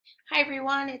Hi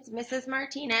everyone, it's Mrs.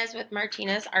 Martinez with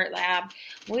Martinez Art Lab.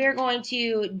 We're going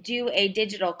to do a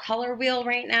digital color wheel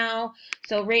right now.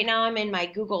 So right now I'm in my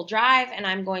Google Drive and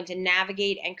I'm going to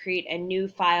navigate and create a new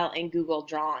file in Google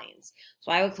Drawings.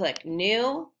 So I would click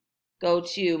New, go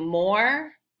to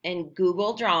More in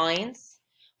Google Drawings.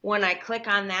 When I click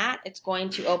on that, it's going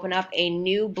to open up a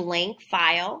new blank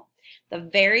file. The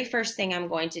very first thing I'm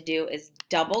going to do is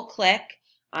double click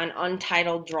on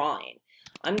Untitled Drawing.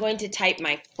 I'm going to type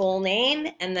my full name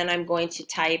and then I'm going to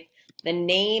type the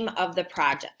name of the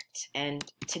project. And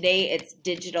today it's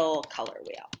Digital Color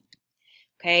Wheel.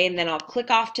 Okay, and then I'll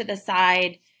click off to the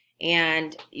side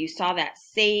and you saw that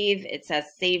save. It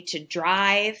says save to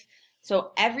drive.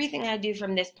 So everything I do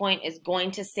from this point is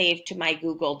going to save to my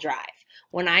Google Drive.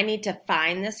 When I need to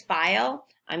find this file,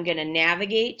 I'm going to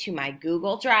navigate to my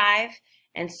Google Drive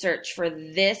and search for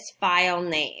this file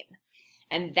name.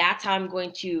 And that's how I'm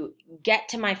going to get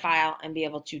to my file and be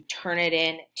able to turn it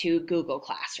in to Google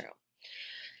Classroom.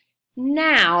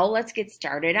 Now let's get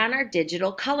started on our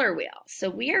digital color wheel. So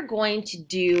we are going to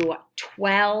do a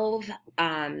 12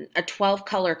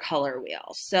 color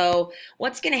wheel. So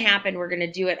what's going to happen, we're going to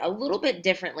do it a little bit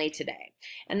differently today.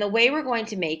 And the way we're going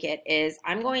to make it is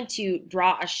I'm going to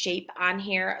draw a shape on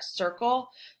here, a circle,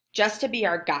 just to be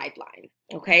our guideline.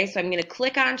 Okay, so I'm going to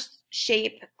click on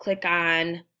shape, click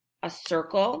on a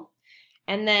circle,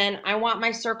 and then I want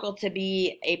my circle to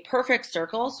be a perfect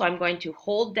circle, so I'm going to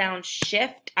hold down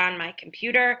Shift on my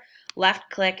computer, left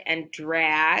click and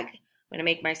drag. I'm going to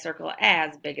make my circle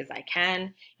as big as I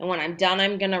can, and when I'm done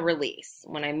I'm going to release.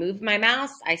 When I move my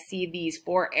mouse I see these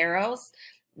 4 arrows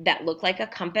that look like a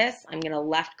compass. I'm going to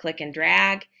left click and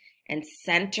drag and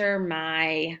center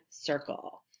my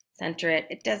circle. Center it.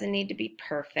 It doesn't need to be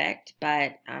perfect,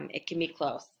 but it can be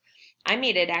close. I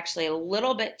made it actually a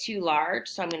little bit too large,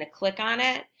 so I'm going to click on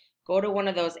it, go to one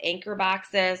of those anchor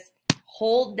boxes,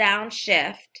 hold down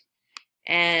Shift,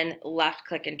 and left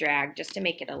click and drag just to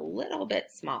make it a little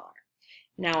bit smaller.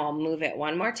 Now I'll move it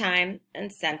one more time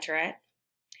and center it.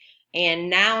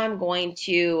 And now I'm going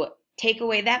to take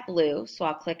away that blue, so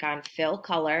I'll click on Fill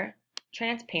Color,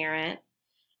 Transparent,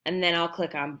 and then I'll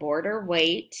click on Border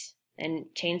Weight and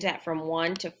change that from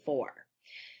 1 to 4.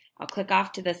 I'll click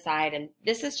off to the side, and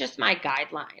this is just my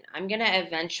guideline. I'm going to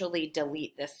eventually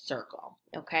delete this circle,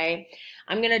 okay?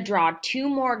 I'm going to draw 2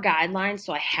 more guidelines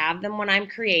so I have them when I'm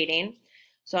creating.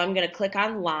 So I'm going to click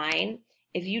on Line.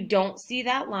 If you don't see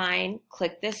that line,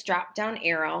 click this drop-down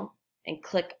arrow and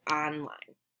click on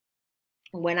Line.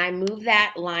 When I move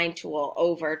that line tool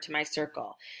over to my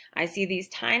circle, I see these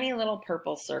tiny little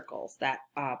purple circles that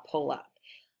pull up.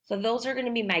 So those are going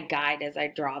to be my guide as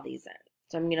I draw these in.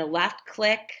 So I'm going to left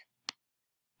click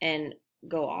and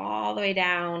go all the way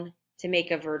down to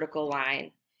make a vertical line.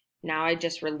 Now I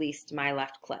just released my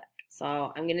left click.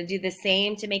 So I'm going to do the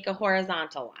same to make a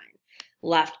horizontal line.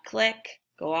 Left click,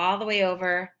 go all the way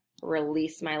over,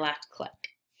 release my left click.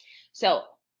 So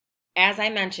as I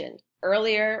mentioned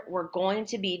earlier, we're going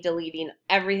to be deleting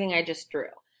everything I just drew.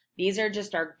 These are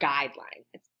just our guidelines.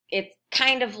 It's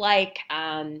kind of like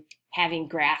having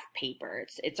graph paper.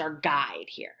 It's our guide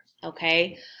here,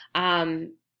 okay?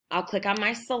 I'll click on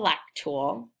my select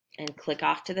tool and click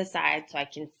off to the side so I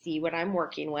can see what I'm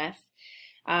working with.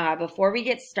 Before we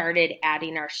get started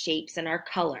adding our shapes and our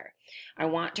color, I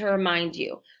want to remind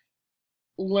you,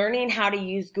 learning how to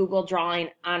use Google Drawing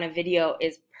on a video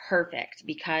is perfect,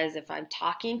 because if I'm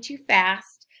talking too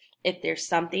fast, if there's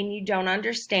something you don't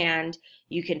understand,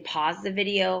 you can pause the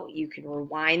video, you can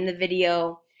rewind the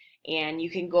video, and you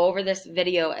can go over this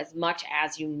video as much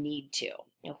as you need to,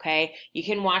 okay? You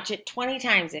can watch it 20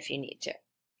 times if you need to.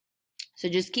 So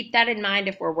just keep that in mind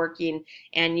if we're working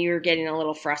and you're getting a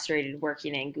little frustrated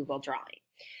working in Google Drawing.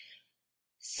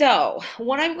 So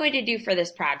what I'm going to do for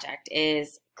this project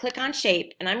is click on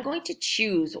Shape, and I'm going to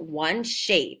choose one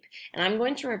shape, and I'm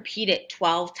going to repeat it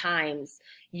 12 times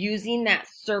using that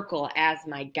circle as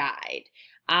my guide.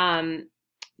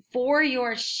 For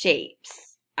your shapes,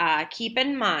 keep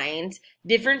in mind,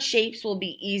 different shapes will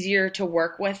be easier to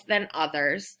work with than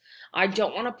others. I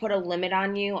don't want to put a limit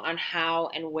on you on how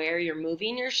and where you're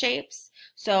moving your shapes.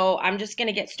 So I'm just going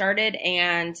to get started,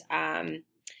 and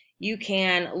you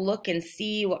can look and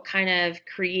see what kind of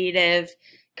creative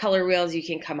color wheels you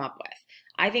can come up with.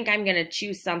 I think I'm going to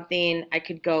choose something. I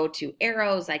could go to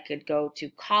arrows, I could go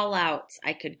to call outs,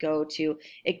 I could go to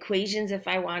equations if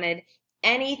I wanted.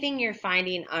 Anything you're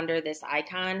finding under this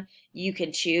icon, you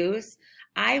can choose.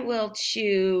 I will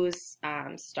choose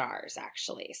stars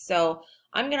actually. So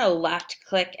I'm going to left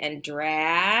click and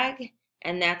drag,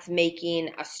 and that's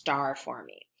making a star for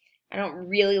me. I don't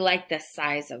really like the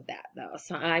size of that though.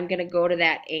 So I'm gonna go to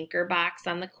that anchor box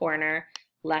on the corner,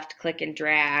 left click and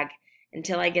drag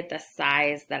until I get the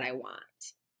size that I want.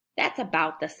 That's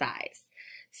about the size.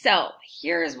 So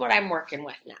here's what I'm working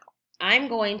with now. I'm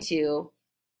going to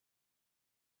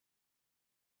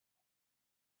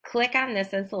click on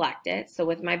this and select it. So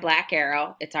with my black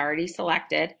arrow, it's already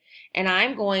selected. And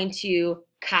I'm going to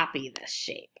copy this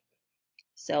shape.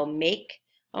 So we're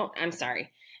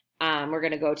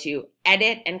going to go to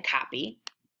edit and copy.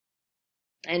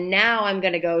 And now I'm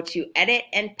going to go to edit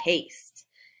and paste.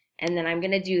 And then I'm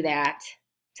going to do that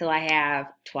till I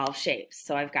have 12 shapes.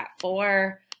 So I've got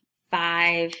 4,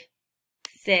 5,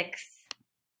 6,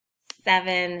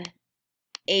 7,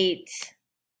 8,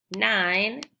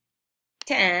 9,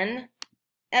 10,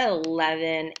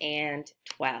 11, and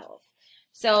 12.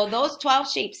 So those 12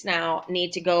 shapes now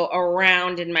need to go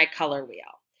around in my color wheel.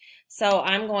 So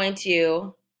I'm going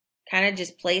to kind of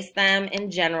just place them in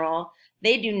general.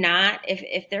 They do not,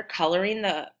 if they're coloring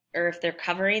if they're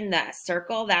covering the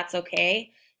circle, that's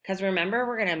okay. Because remember,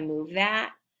 we're going to move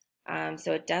that.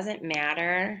 So it doesn't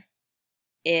matter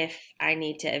if I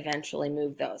need to eventually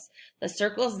move those. The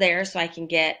circle's there so I can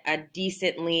get a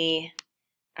decent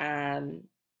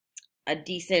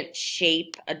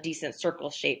shape, a decent circle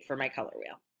shape for my color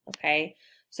wheel. Okay,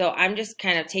 so I'm just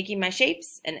kind of taking my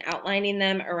shapes and outlining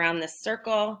them around this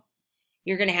circle.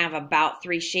 You're going to have about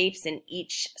 3 shapes in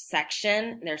each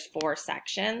section. There's 4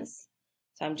 sections.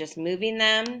 So I'm just moving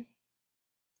them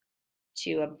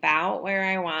to about where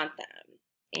I want them.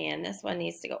 And this one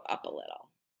needs to go up a little.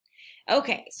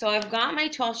 Okay, so I've got my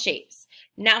 12 shapes.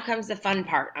 Now comes the fun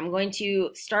part. I'm going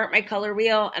to start my color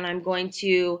wheel and I'm going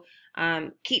to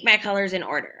keep my colors in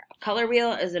order. A color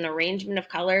wheel is an arrangement of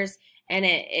colors, and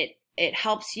it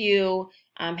helps you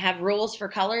have rules for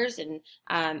colors and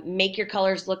make your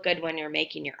colors look good when you're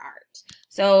making your art.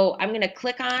 So I'm going to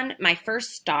click on my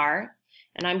first star,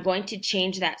 and I'm going to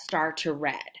change that star to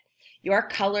red. Your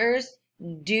colors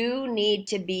do need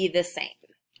to be the same,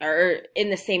 or in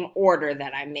the same order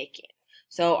that I'm making.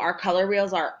 So our color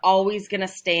wheels are always going to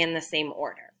stay in the same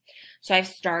order. So I've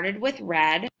started with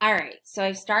red. All right, so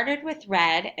I've started with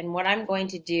red, and what I'm going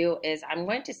to do is I'm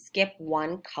going to skip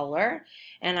one color,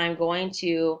 and I'm going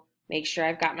to make sure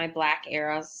I've got my black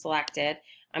arrows selected.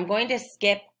 I'm going to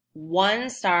skip one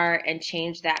star and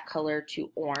change that color to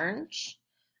orange.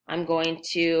 I'm going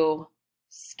to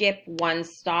skip one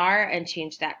star and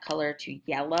change that color to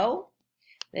yellow.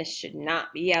 This should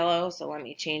not be yellow, so let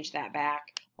me change that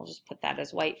back. I'll just put that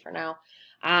as white for now.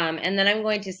 And then I'm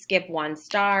going to skip one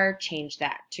star, change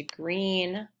that to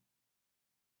green.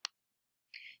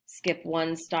 Skip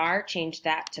one star, change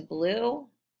that to blue.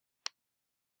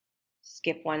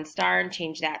 Skip one star and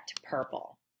change that to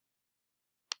purple.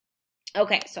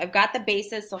 Okay, so I've got the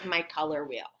basis of my color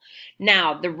wheel.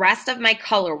 Now, the rest of my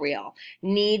color wheel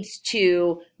needs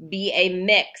to be a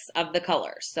mix of the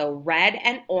colors. So red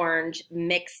and orange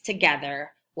mixed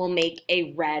together will make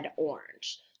a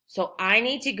red-orange. So I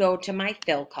need to go to my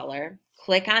fill color,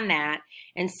 click on that,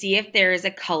 and see if there is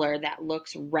a color that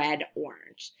looks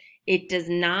red-orange. It does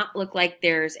not look like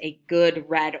there's a good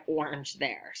red-orange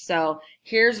there. So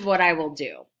here's what I will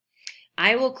do.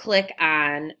 I will click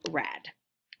on red.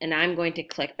 And I'm going to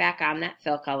click back on that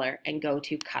fill color and go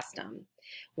to custom.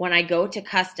 When I go to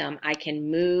custom, I can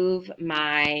move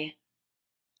my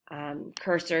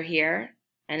cursor here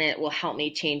and it will help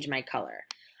me change my color.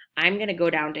 I'm going to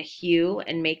go down to hue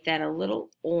and make that a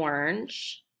little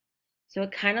orange. So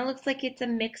it kind of looks like it's a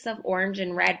mix of orange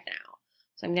and red now.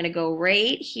 So I'm going to go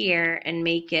right here and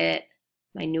make it,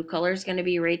 my new color is going to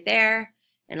be right there,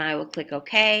 and I will click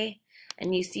OK.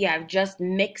 And you see I've just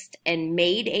mixed and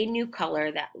made a new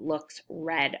color that looks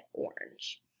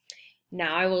red-orange.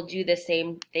 Now I will do the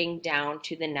same thing down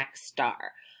to the next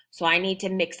star. So I need to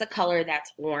mix a color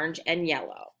that's orange and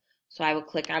yellow. So I will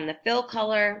click on the fill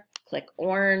color, click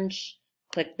orange,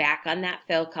 click back on that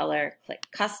fill color, click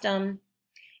custom,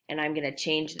 and I'm going to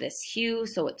change this hue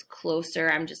so it's closer.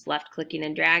 I'm just left clicking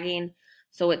and dragging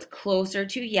so it's closer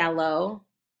to yellow.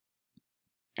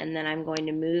 And then I'm going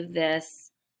to move this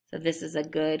so this is a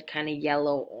good kind of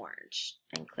yellow-orange,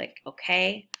 and click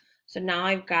OK. So now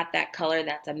I've got that color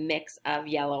that's a mix of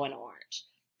yellow and orange.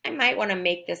 I might want to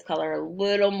make this color a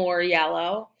little more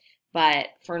yellow, but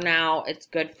for now it's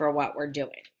good for what we're doing.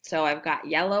 So I've got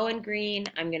yellow and green.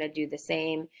 I'm going to do the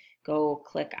same. Go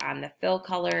click on the fill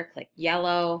color, click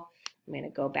yellow. I'm going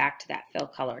to go back to that fill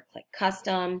color, click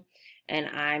custom, and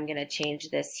I'm going to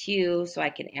change this hue so I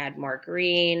can add more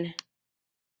green.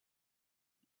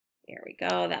 There we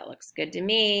go, that looks good to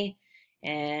me.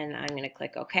 And I'm going to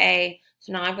click OK.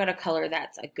 So now I've got a color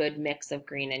that's a good mix of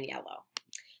green and yellow.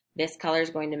 This color is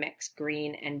going to mix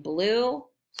green and blue.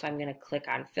 So I'm going to click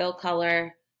on fill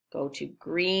color, go to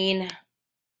green,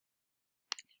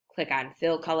 click on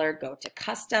fill color, go to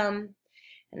custom,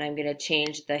 and I'm going to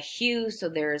change the hue so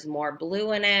there is more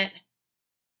blue in it.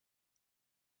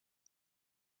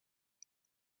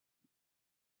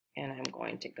 And I'm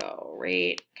going to go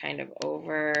right kind of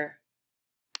over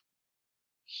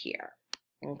here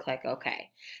and click OK.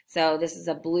 So this is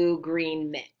a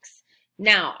blue-green mix.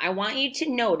 Now, I want you to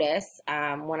notice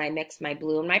when I mix my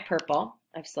blue and my purple,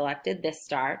 I've selected this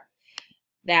star,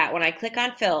 that when I click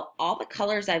on fill, all the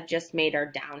colors I've just made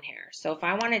are down here. So if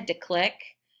I wanted to click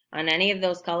on any of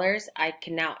those colors, I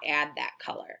can now add that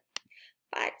color.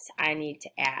 But I need to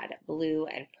add blue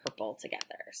and purple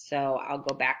together. So I'll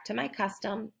go back to my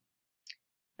custom,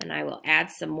 and I will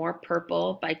add some more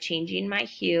purple by changing my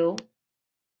hue.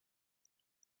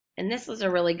 And this is a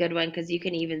really good one because you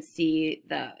can even see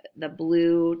the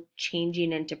blue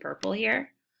changing into purple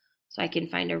here. So I can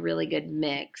find a really good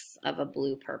mix of a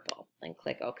blue-purple and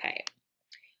click OK.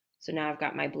 So now I've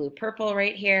got my blue-purple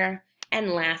right here.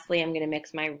 And lastly, I'm going to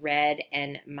mix my red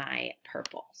and my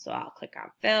purple. So I'll click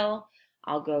on fill.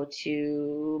 I'll go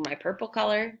to my purple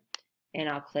color and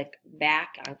I'll click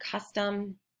back on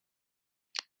custom.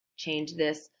 Change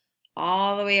this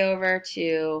all the way over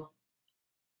to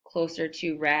closer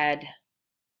to red,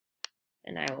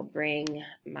 and I will bring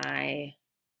my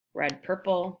red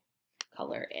purple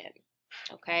color in.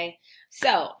 Okay,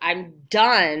 so I'm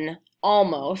done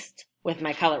almost with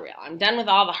my color wheel. I'm done with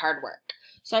all the hard work.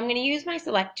 So I'm going to use my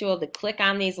select tool to click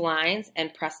on these lines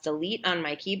and press delete on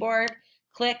my keyboard.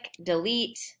 Click,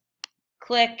 delete,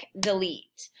 click,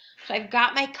 delete. So I've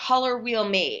got my color wheel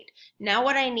made. Now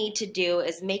what I need to do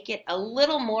is make it a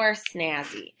little more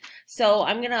snazzy. So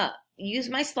I'm going to use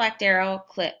my select arrow,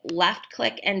 click left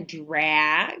click and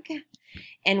drag.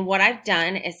 And what I've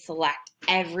done is select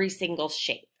every single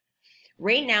shape.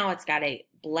 Right now it's got a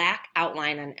black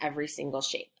outline on every single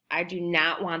shape. I do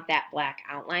not want that black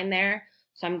outline there.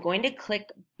 So I'm going to click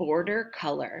border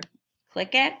color,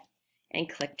 click it, and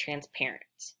click transparent.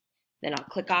 Then I'll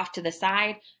click off to the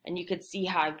side and you can see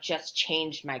how I've just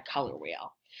changed my color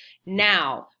wheel.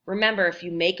 Now, remember, if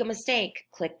you make a mistake,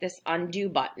 click this undo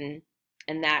button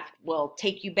and that will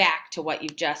take you back to what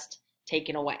you've just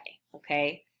taken away,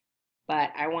 okay?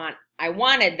 But I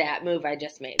wanted that move I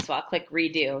just made, so I'll click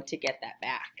redo to get that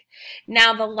back.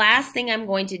 Now, the last thing I'm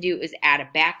going to do is add a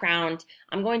background.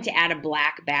 I'm going to add a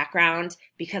black background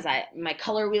because my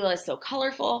color wheel is so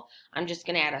colorful. I'm just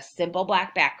going to add a simple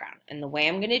black background. And the way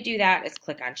I'm going to do that is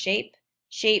click on shape,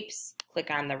 shapes,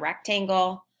 click on the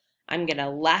rectangle. I'm going to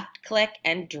left click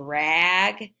and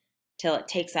drag till it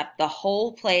takes up the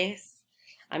whole place.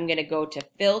 I'm going to go to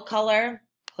fill color,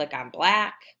 click on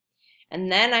black, and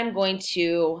then I'm going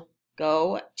to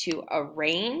go to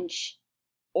arrange,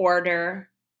 order,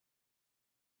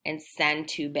 and send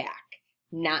to back.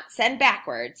 Not send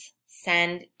backwards,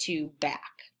 send to back.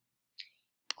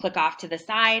 Click off to the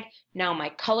side. Now my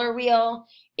color wheel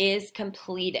is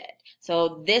completed.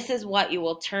 So this is what you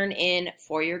will turn in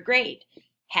for your grade.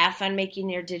 Have fun making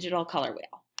your digital color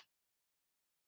wheel.